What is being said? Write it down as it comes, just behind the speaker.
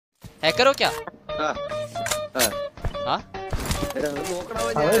Hacker हो क्या? हाँ हाँ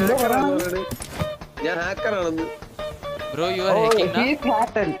ഞാൻ ഹാക്കറാണെന്ന്. Bro, you are hacking ना?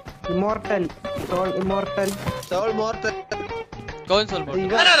 Immortal. Soul immortal. Soul mortal. कौन soul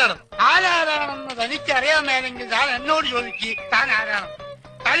mortal? ആരാണെന്ന് തനിക്കറിയാമെങ്കിൽ താൻ എന്നോട് ചോദിക്ക്. താൻ ആരാണ്?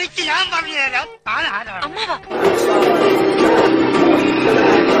 തനിക്ക് ഞാൻ പറഞ്ഞു തരാം താൻ ആരാണ്.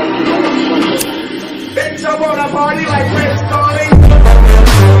 Bitch, I wanna party like Prince Carly.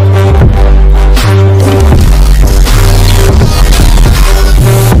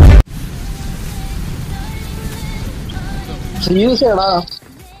 Serious എടാ.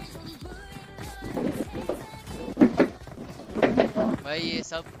 भाई ये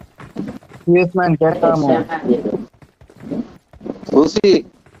सब Serious man കേൾക്കാമോ? സൂസി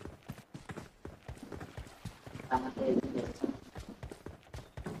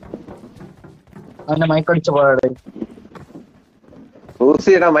അവന്റെ മൈക്ക് അടിച്ചു പോയാടെ.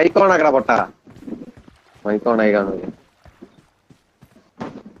 സൂസിയുടെ മൈക്കോണാക്കട പൊട്ടാ. മൈക്കോണായി കാണൂല.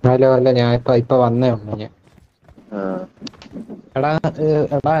 ഹലോ അല്ല ഞാൻ ഇപ്പൊ വന്നേ ഉള്ളൂ ഞാൻ. എടാ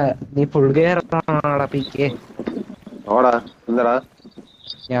നീ ഫുൾ ഗെയർ ആണോടാ പിക്ക്? ഓടാ എന്താടാ?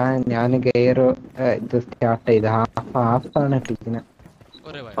 ഞാൻ ഗെയർ ഇത് സ്റ്റാർട്ട് ചെയ്ത് ഹാഫ് ആണ് പിക്കിന്.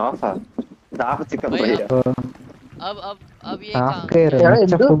 अब ये ഹാഫ് ഗെയർ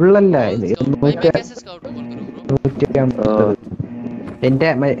ഫുൾ അല്ല ഇത്. मैं कैसे स्काउट कॉल करूं ब्रो? എന്റെ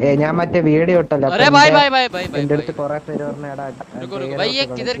ഞാൻ മറ്റേ വീഡിയോ ഇട്ടല്ലോ. अरे भाई भाई भाई भाई എന്റെ അടുത്ത് കുറെ പേര് പറഞ്ഞടാ भाई ये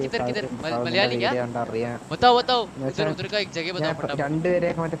किधर मलयाली क्या? बताओ बताओ उधर का एक जगह बताओ फटाफट.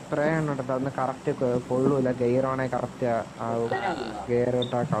 രണ്ടുപേരെയൊക്കെ മറ്റേ സ്പ്രേ ഉണ്ടോ അന്ന് കറക്റ്റ് കൊള്ളൂല. ഗെയർ ആണെ കറക്റ്റ് ആവും. ഗെയർ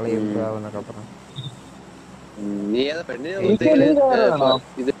ഇട്ടാ കളി എന്നൊക്കെ പറഞ്ഞു. നീ ഏതാ പെണ്ണിനെ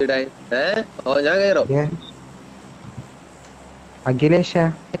ഇത് ഇടാൻ? ഞാൻ കയറോ? അഖിലേഷ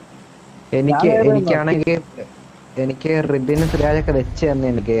എനിക്കാണെങ്കിൽ എനിക്ക് റിബിന് സിരാജൊക്കെ വെച്ച് തന്നെ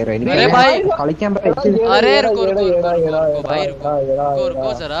എനിക്ക് കളിക്കാൻ भाई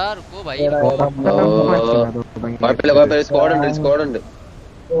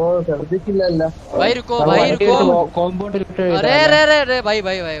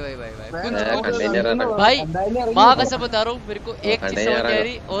माँ कसम बता रहा हूँ मेरे को एक चीज समझ आ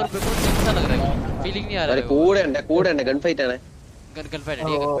रही और मेरे को अच्छा लग रहा है. फीलिंग नहीं आ रहा है. കൂടെ ഉണ്ട് ഗൺ ഫൈറ്റ് ആണ്. गन फाइट है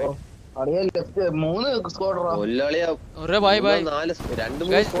गन फाइट. अरे लेफ्ट മൂന്ന് സ്ക്വാഡ് रहा. ഒല്ലളിയാ. अरे भाई भाई നാല് രണ്ട്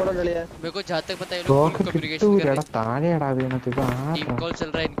മൂന്ന് സ്ക്വാഡ് ഉണ്ടളിയാ. मेरे को जहां तक पता है लोग कम्युनिकेशन कर रहे हैं. താഴെടാ വീണത്. टीम कॉल चल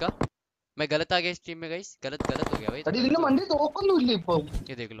रहा है इनका. मैं गलत आ गया इस टीम में गाइस. गलत हो गया भाई. अरे ഇതിന്റെ മണ്ടി തോക്കൊന്നുമില്ല ഇപ്പോ.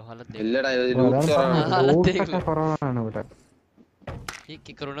 ये देख लो हालत देख. ഇല്ലടാ ഇത് ലൂട്ട് हालत देख लो. കുറവാണ് ഇവിടെ. ये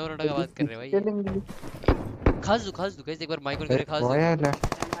कि कोरोना का बात कर रहे हैं भाई. खास दो गाइस एक बार माइक ऑन करके खास दो.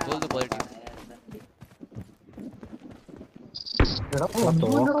 बोल दो पॉजिटिव.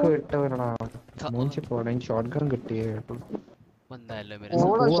 തോക്ക് ഇട്ടവരടാ. മൂഞ്ചി പോടാ. ഷോട്ട്ഗൺ കിട്ടിയേ बंदा है लो मेरे साथ.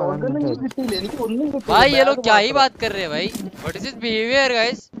 भाई ये लोग क्या ही बात कर रहे हैं भाई. What is this behaviour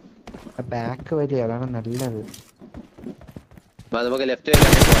guys? Back വരി അതാണ് നല്ലത്. നമുക്ക് ലെഫ്റ്റ്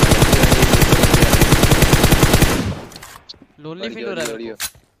ലോൺലി ഫീൽ हो रहा है.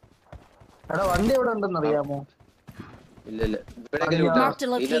 എടാ വണ്ടി എവിടെ ഉണ്ടെന്ന് അറിയാമോ? ഇല്ല ഇവിടെ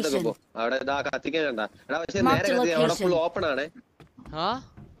പോ. അവിടെ ഇതാ കത്തിക്കാൻ കണ്ട. എടാ പക്ഷേ നേരെ കത്തി അവിടെ ഫുൾ ഓപ്പൺ ആണ്. हां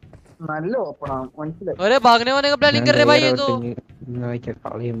നല്ല ഓപ്പൺ ആണ് മനസ്സിലായി. अरे भागने वाले का प्लानिंग कर रहे भाई ये तो.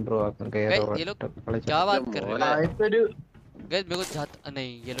 കളിയും ബ്രോ ये लोग क्या बात कर रहे हैं गाइस? मेरे को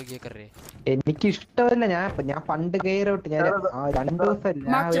नहीं ये लोग ये कर रहे हैं. എനിക്ക് ഇഷ്ടമല്ല. ഞാൻ പണ്ട് കയറോട്ട് ഞാൻ 2 ദിവസമല്ല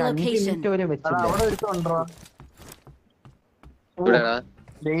 5 മിനിറ്റ് പോലും വെച്ചില്ല. അവിടെ എടുത്തോണ്ടോ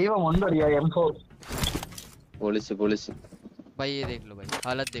ദൈവം ഉണ്ടടിയാ M4 പോളിസ് भाई ये देख लो भाई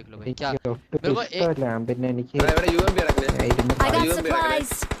हालत देख लो भाई. क्या मेरे को इഷ്ടമല്ല. പിന്നെ എനിക്ക് ഇവിടെ UMP ഇറങ്ങുന്നേ. I got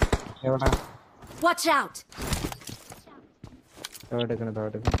supplies. എവിടെ Watch out. എടുക്കണം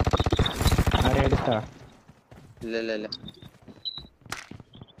ആരെ എടുത്താ? ഇല്ല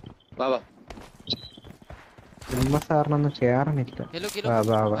വാ സാറിനൊന്നും കേറണില്ല. ലെഫ്റ്റ്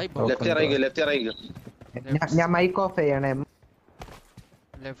ഇറങ്ങിക്കോ. ഞാൻ മൈക്ക് ഓഫ് ചെയ്യണേ.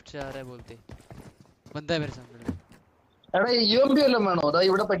 लेफ्ट से आ रहा है बोलते. बंदा है मेरे सामने. എടാ UMP വല്ലതും വേണോ? അതാ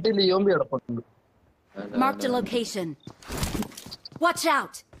ഇവിടെ പെട്ടിയിൽ UMP കിടപ്പുണ്ട്. Mark the location. Watch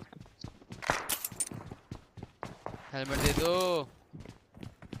out. Helmet दे दो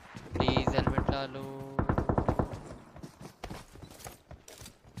प्लीज. हेलमेट ला लो.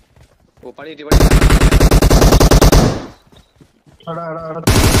 ओ पानी എടാ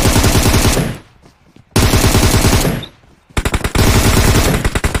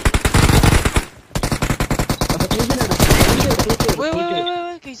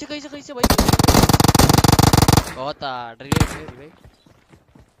कैसे भाई बहुत ड्रिल भाई.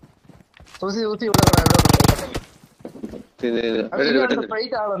 उसी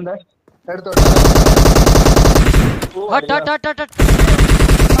ഫൈറ്റ് ആളുണ്ട് हट हट हट हट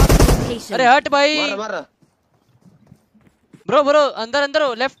अरे हट भाई ब्रो ब्रो अंदर अंदर हो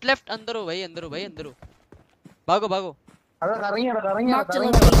लेफ्ट लेफ्ट अंदर हो भाई अंदर हो भाई अंदर हो भागो भागो Marked a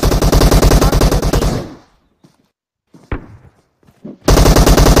location.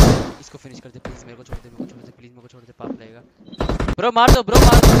 इसको फिनिश कर दे प्लीज मेरे को छोड़ दे प्लीज मेरे को छोड़ दे पाप लगेगा ब्रो मार दो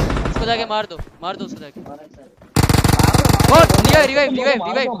इसको जाके मार दो उसको जाके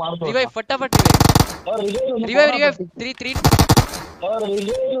रिवाइव फटाफट रिवाइव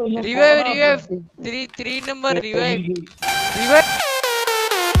 3 नंबर रिवाइव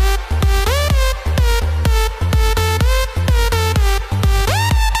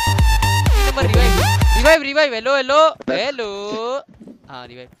हेलो हाँ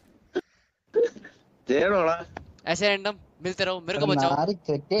रिवाइव ऐसे रैंडम मिलते रहो मेरे को बचाओ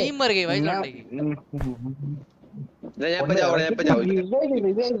टीम मर गई भाई लौंडे की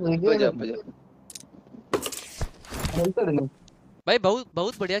भाई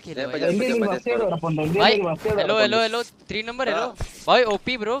बहुत बढ़िया खेले भाई हेलो 3 नंबर हेलो भाई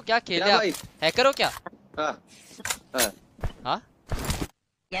ओपी ब्रो क्या खेले आप हैकर हो क्या हाँ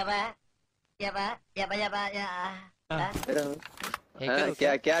क्या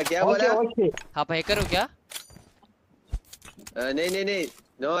बोला आप हैकर हो क्या नहीं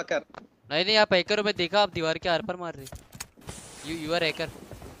नो हैकर नहीं आप हैकर हो मैं देखा आप दीवार के आर पर मार रहे यू आर हैकर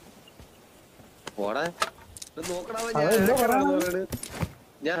പോടാ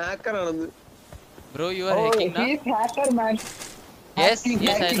ഞാൻ ഹാക്കർ ആണെന്ന് bro you are hacking now hacker man yes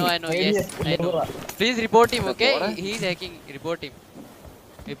I know yes I know please report him okay he is hacking report him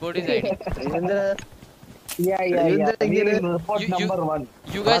report his ID report number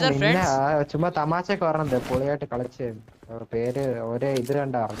 1 you guys are friends ചുമ്മാ തമാശക്ക് പറഞ്ഞത് പൊളിയായിട്ട് കളിച്ച് പേര് ഒരേ ഇത്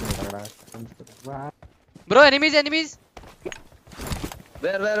കണ്ട അറിഞ്ഞില്ലടാ bro enemies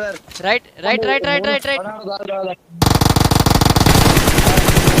where right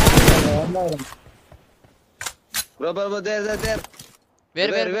bro there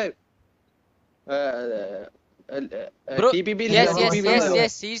where bro TPP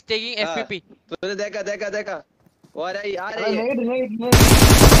yes he is taking FPP तूने देखा और आ रही है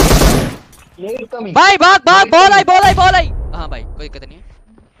भाई भाग बॉल आई हां भाई कोई दिक्कत नहीं है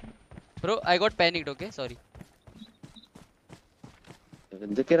bro I got panicked okay sorry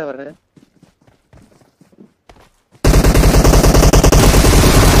എന്തൊക്കെയാ പറഞ്ഞേ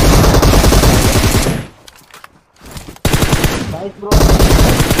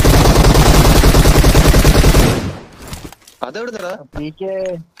അതെവിടുന്നടാ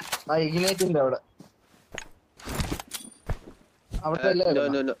ഇഗ്നൈറ്റിന്റെ അവിടെ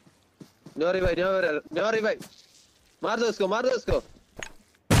नो रिवाइव मार दो उसको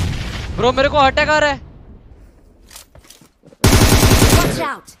ब्रो मेरे को अटैक आ रहा है Watch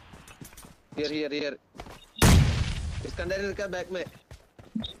out. Here इस कंटेनर का बैक में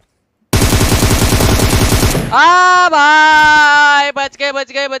भाई बच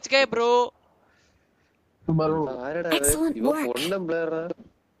गए bro Excellent work.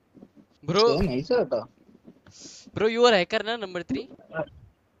 Bro you are hacker na number 3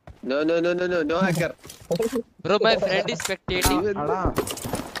 no hacker bro my friend is spectating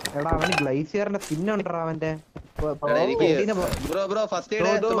എടാ അവന് ഗ്ലൈസിയറിന്റെ സ്കിൻ ഉണ്ടടാ അവന്റെ bro first aid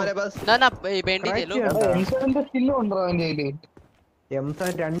है तुम्हारे पास ना बैंडेज ले लो എംസന്റെ സ്കിൻ ഉണ്ടടാ അവന്റെ കയ്യില്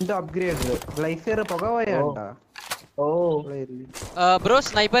എംസൻ 2 അപ്ഗ്രേഡ് ഗ്ലൈസിയർ പകവായാണ്ടാ bro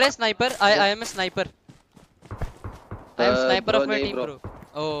sniper है I am a sniper I am sniper of my team bro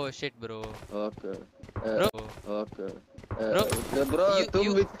oh shit bro okay bro तुम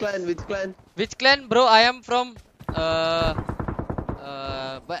which clan bro I am from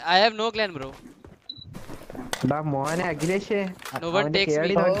I have no clan bro ഡാ മോനെ അഖിലേഷേ no one takes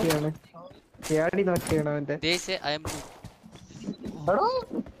me കേടി നോക്കിയാണ് അവന്റെ they say I am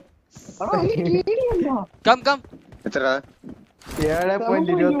come कितना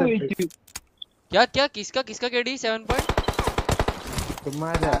 7.28 क्या किसका KD 7 point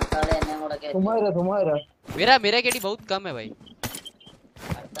तुम्हारा मेरा केडी बहुत कम है भाई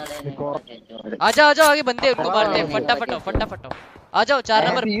आ जाओ आगे बंदे उनको मारते हैं फटाफट आ जाओ 4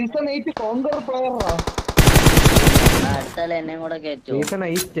 नंबर സീസൺ 8 കോങ്കർ പ്ലെയർ അടുത്തല്ല എന്നെ കൂടെ കേറ്റോ സീസൺ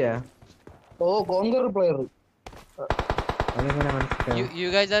 8 ഓ കോങ്കർ പ്ലെയർ അതെങ്ങനെ മനസ്സിലായി you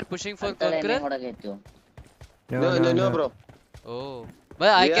guys are pushing for conqueror കൂടെ കേറ്റോ no bro oh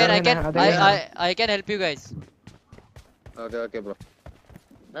but I can help you guys okay bro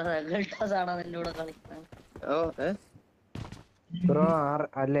റെഗൾട്ടോസ് ആണോ നിന്റെ കൂടെ കളിക്കുന്നത് oh ബ്രോ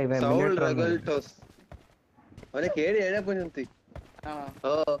അല്ല ഇവൻ സൗൾ റെഗൾട്ടോസ് അവനെ കേടി 7.3 ആണോ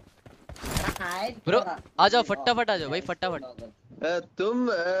ഓ ब्रो आ जाओ फटाफट आ जाओ भाई फटाफट तुम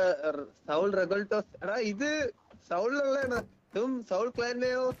साउल रेगल्टोस अरे ഇത് साउल ഉള്ളാണ് तुम साउल क्लैन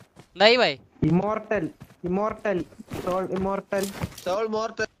में हो नहीं भाई इमॉर्टल साउल मॉर्टल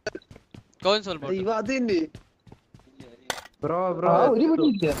कौन सोल मोड ഇവ അതിന്റെ ब्रो ഒരു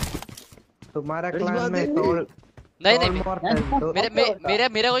പിടിയില്ല तुम्हारा क्लैन में सोल नहीं इमॉर्टल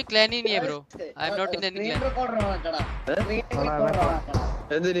मेरा कोई क्लैन ही नहीं है bro I am not in any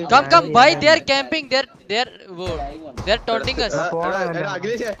clan कम भाई they are camping they are taunting अस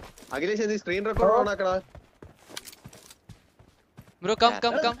അഖിലേഷ് നീ screen recorder on ആക്കടാ bro come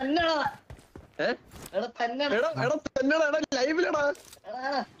എടാ തന്നടാ ലൈവിലടാ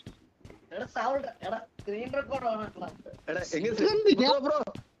എടാ എങ്ങനെ bro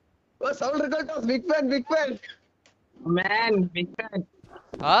Saul Regaltos big fan man big fan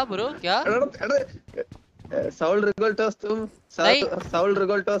हां ब्रो क्या साउल रेगल्टोस तुम साउल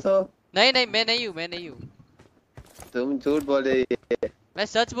रेगल्टोस हो नहीं मैं नहीं हूं तुम झूठ बोल रहे हो मैं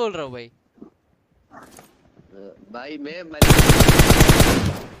सच बोल रहा हूं भाई मैं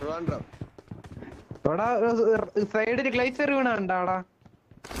रोन रहा എടാ സൈഡിൽ ഗ്ലൈസർ വീണണ്ടാടാ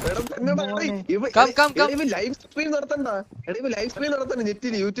ലൈവ് സ്ട്രീം നടത്തണ്ട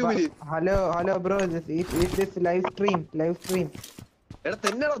നെറ്റില് യൂട്യൂബില് hello bro this live stream എടാ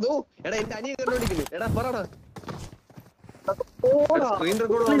തന്നെടാ ദോ എടാ എന്റെ അനിയൻ കണ്ടോണ്ടിരിക്കുന്നു എടാ പറടാ സ്ക്രീൻ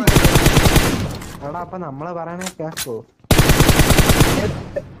റെക്കോർഡ് ഓൺ എടാ അപ്പൊ നമ്മള് പറയണ കേക്കോ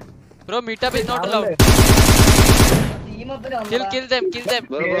bro meetup is not allowed kill them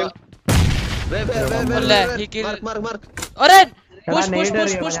he kill mark अरे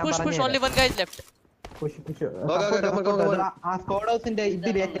push only one guy is left push ആ സ്ക്വാഡ് ഹൗസിന്റെ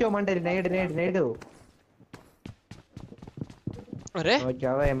ഇതിൽ ഏറ്റവും മണ്ടയിൽ നേട് अरे ഓക്കേ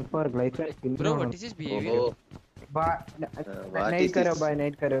അവ M4 ഗ്ലൈസർ bro what is his behavior night करो भाई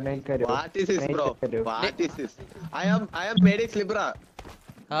नाइट करो what is this bro what is this I am Medix Libra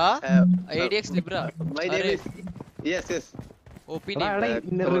हां IDX Libra my name is yes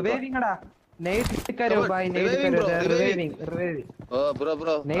opinion reviving अड़ा नाइट करो भाई नाइट करो reviving oh bro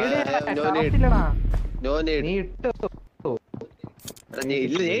no need NEET नहीं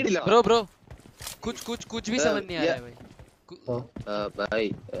इल्ल bro कुछ भी समझ नहीं आ रहा है भाई भाई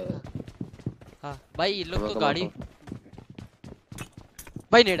हां भाई ये लोग तो गाड़ी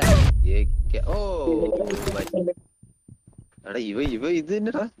भाई नेड़ा ये क्या ओ भाई अरे इव ഇത്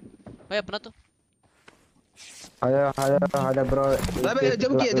എന്നടാ भाई अपना तो हेलो ब्रो भाई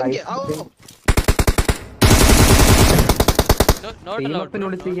जंप किया आओ नॉट अलाउड ടീമപ്പിനെ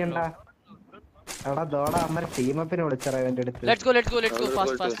വിളിച്ചിക്കണ്ട എടാ ദോടാ അമ്മ ടീമപ്പിനെ വിളിച്ചറ ഇവന്റെ അടുത്ത് let's go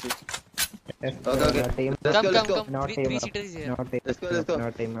fast okay come 3 seaters is here let's go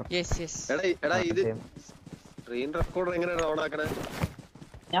yes എടാ ഇത് സ്ക്രീൻ റെക്കോർഡർ എങ്ങനെയാണ് ഓൺ ആക്കണേ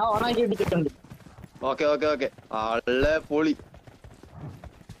ഞാൻ ഓൺ ആക്കി ഇട്ടിട്ടുണ്ട് ഓക്കേ ആളെ പൊളി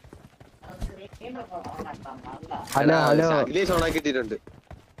ഹലോ അഖിലേഷ് ഓൺ ആക്കി ഇട്ടിട്ടുണ്ട്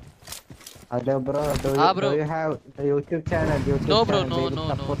hello bro bro. do you have a YouTube channel no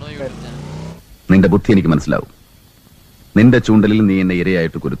YouTube channel നിന്റെ ബുദ്ധി എനിക്ക് മനസ്സിലാവും നിന്റെ ചൂണ്ടലിൽ നീ എന്നെ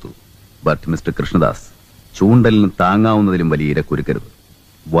ഇരയായിട്ട് കുരുത്തു ബട്ട് മിസ്റ്റർ കൃഷ്ണദാസ് ചൂണ്ടലിന് താങ്ങാവുന്നതിലും വലിയ ഇര കുരുക്കരുത്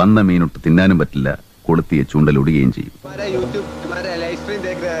വന്ന മീനൊട്ട് തിന്നാനും പറ്റില്ല കൊളുത്തിയ ചൂണ്ടൽ ഒടുകയും ചെയ്യും हमारा लाइव स्ट्रीम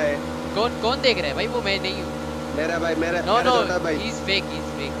देख रहा है कौन देख रहा है भाई वो मैं नहीं हूं मेरा भाई no छोटा भाई he's fake no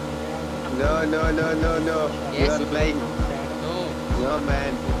Yes. you are lying no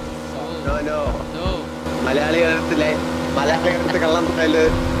man no മലയാളികളുടെ കള്ളം പറയല്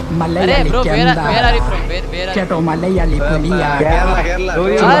अरे bro where are you from where കേട്ടോ മലയാളി പുലിയാ കേരള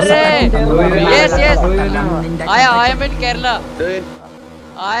अरे yes I am in Kerala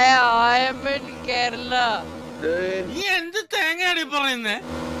I am in Kerala നീ എന്ത് തേങ്ങയാടി പറയുന്നേ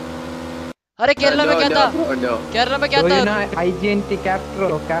अरे केरला में क्या था केरला में क्या था IGNT Castro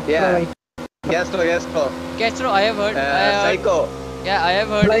Castro I have heard psycho yeah I have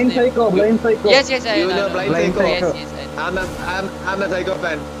heard blind psycho yes I you know blind psycho yes I'm a psycho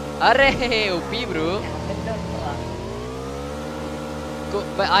fan अरे OP bro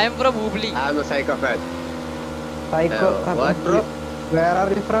I am from Hubli I'm a psycho fan what bro where are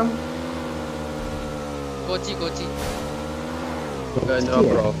you from Kochi no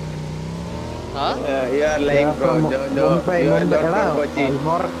bro huh you are lying bro no you are not from Kochi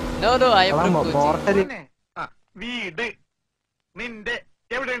no I am from Kochi വീട് നിന്റെ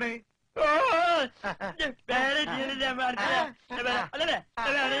എവിടെയാണ്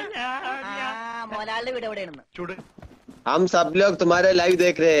മോലാളിന്റെ വീട് എവിടെയാണ് ചൂട് हम सब लोग तुम्हारे लाइव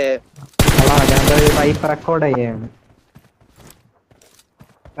देख रहे हैं ഞാൻ വൈപ്പ് റെക്കോർഡ് ചെയ്യാണ്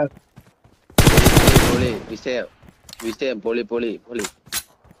പൊളി വിഷയം പൊളി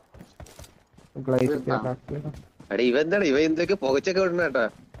അടി ഇവ എന്താണ് ഇവ എന്തൊക്കെ പുകച്ചൊക്കെ വിടണ കേട്ടാ.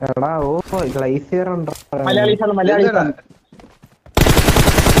 എടാ ഓ ഗ്ലൈസിയർ ഉണ്ടോ? മലയാളീസാണ്.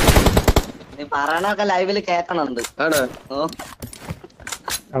 നീ പറയണൊക്കെ ലൈവില് കേക്കണുണ്ട്. ആണ്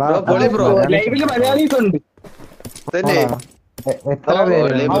ലൈവില് മലയാളീസ് ഉണ്ട്. തന്നെ എത്ര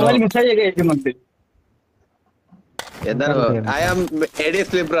പേര്? അവന്മാര് മെസ്സേജ് ഒക്കെ അയക്കുന്നുണ്ട്. എന്താണ് I am ADX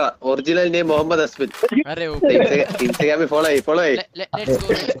Libra original name Muhammad അസ്മിൻ. अरे ഇൻസ്റ്റാഗ്രാമിൽ ഫോളോ ചെയ്യ്. let's go.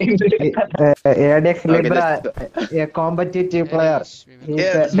 ADX Libra a competitive player.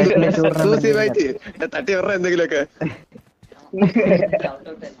 തട്ടി പറഞ്ഞ എന്തെങ്കിലുമൊക്കെ.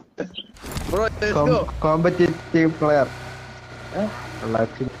 Competitive player.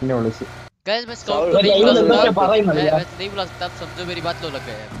 വിളിച്ചു. Guys मैं स्काउट नहीं बुला सकता, आप समझो मेरी बात लो लग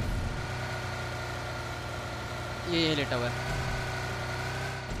गया यार. ये लेटा हुआ है.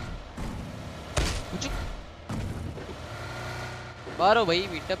 कुछ मारो भाई,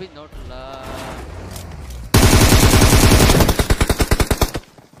 meetup is not La.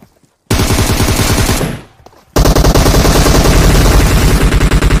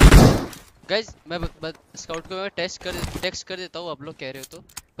 Guys मैं स्काउट को मैं टेक्स्ट कर देता हूँ, आप लोग कह रहे हो तो,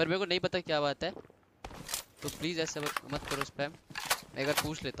 पर मेरे को नहीं पता क्या बात है, तो प्लीज ऐसे मत करो स्पैम. मैं एक बार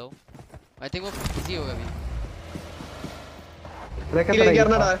पूछ लेता हूँ. आई थिंक वो बिजी होगा अभी.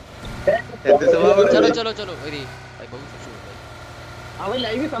 चलो चलो चलो. अरे भाई बहुत खुश हो गया. അവൻ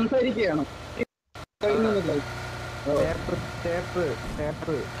ലൈവ് സംസാരിക്കുകയാണ്.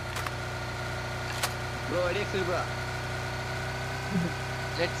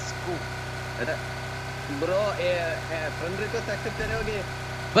 Let's go. Bro friend request accept करोगे?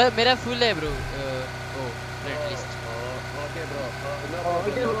 बस मेरा फुल है ब्रो. ओ फ्रेंड लिस्ट. Okay bro.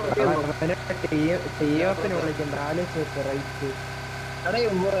 ടിഎഫിനെ വിളിക്കണ്ട, ആലോചിച്ച് right. അടേ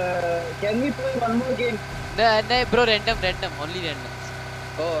can we play one more game? नहीं bro, random only random.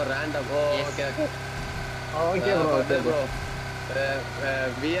 Oh random. Oh yes. okay. Okay bro.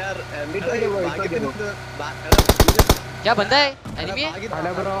 We are क्या बंदा है एनिमी है?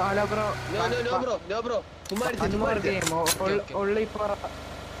 Hello bro. no bro One game only for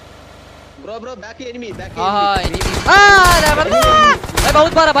bro back enemy हां enemy. भाई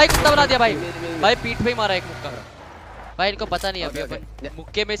बहुत मारा भाई, कुत्ता बना दिया भाई. भाई पीठ पे ही मारा एक मुक्का भाई. इनको पता नहीं अभी अपन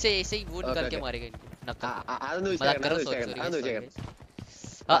मुक्के में से ऐसे ही वो निकाल के मारेगा इनको. मजाक करो. सॉरी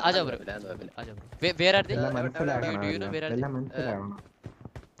आ जाओ bro. Where are they? Do you know where are they?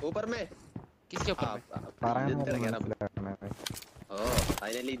 ऊपर में. किसके ऊपर में? ഓ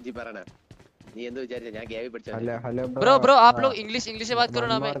ഫൈനലി ഇഞ്ചി പറയണ. നീ എന്ത് വിചാരിച്ച ഞാൻ ഗേവി പഠിച്ചു? हेलो ब्रो आप लोग इंग्लिश से बात करो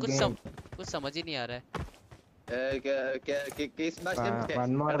ना. मैं कुछ समझ ही नहीं आ रहा है. किस भाषा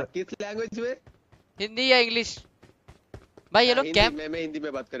में? किस लैंग्वेज में? हिंदी या इंग्लिश? भाई ये लोग कैंप. मैं हिंदी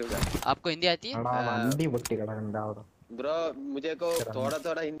में बात करूंगा. आपको हिंदी आती है? ब्रो मुझे को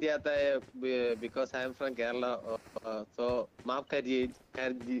थोड़ा हिंदी आता है because I am from Kerala, सो माफ करिए.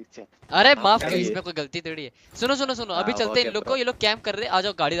 अरे माफ करिए, इसमें कोई गलती थोड़ी है. सुनो अभी चलते हैं इन लोग को. ये लोग कैंप कर रहे हैं. आ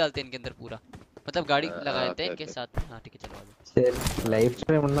जाओ गाड़ी डालते हैं इनके अंदर पूरा, मतलब गाड़ी लगा देते हैं इनके साथ. हां ठीक है चलो आ जाओ. ലൈവ്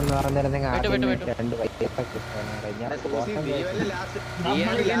സ്ട്രീം ഉണ്ടെന്ന് പറഞ്ഞിരുന്നെങ്കിൽ രണ്ട് बाय.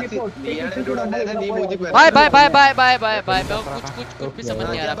 कुछ भी समझ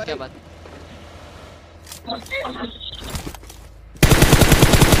नहीं आ रहा आप क्या बात.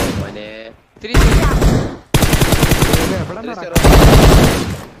 മോനെ 3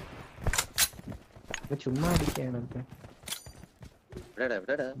 ചുമ്മാ അടിക്കാണ്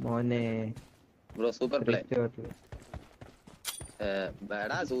മോനെ. Bro super play.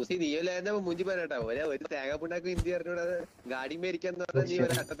 ബേടാ സൂസി നീയല്ലേ മുഞ്ചി പറയട്ടാ. ഒരു തേങ്ങ പുണ്ടാക്കും ഹിന്ദി അറിഞ്ഞൂടാ. ഗാഡി മേടിക്കാന്ന് പറഞ്ഞാൽ നീ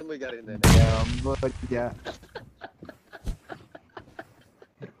ഒരു അട്ടത്തും പോയി അറിയുന്നത്.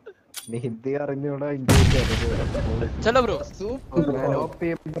 ഹിന്ദി അറിഞ്ഞൂടാ, ഇംഗ്ലീഷ് അറിഞ്ഞൂടാ. चलो bro.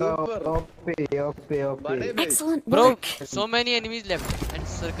 Excellent Bro, work. so many enemies left and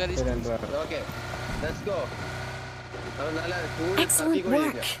circle is. Okay, let's go. Excellent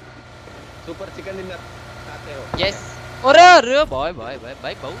work. Super chicken dinner खाते हो? Yes. अरे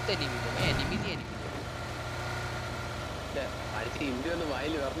भाई बहुत enemies है. enemies ही enemies. അടിച്ച് ഹിന്ദി ഒന്നും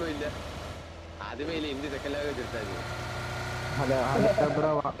വായിൽ വരണമില്ല. ആദ്യമേ ഹിന്ദി സെക്കൻഡ് ലാംഗ്വേജ് എടുത്താൽ hello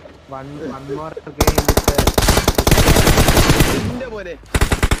bro. one more game ഇതിന്റെ പോലെ.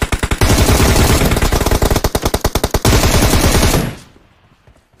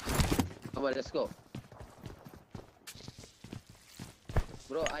 Come on, let's go.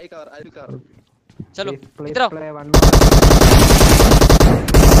 Bro, I will cover. चलो इधर आओ.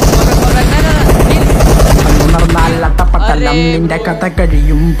 അട്ടപ്പട്ടലം നിന്റെ കഥ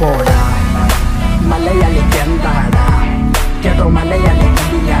കഴിയുമ്പോഴാ മലയാളിക്ക് എന്താടാ കേട്ടോ മലയാളി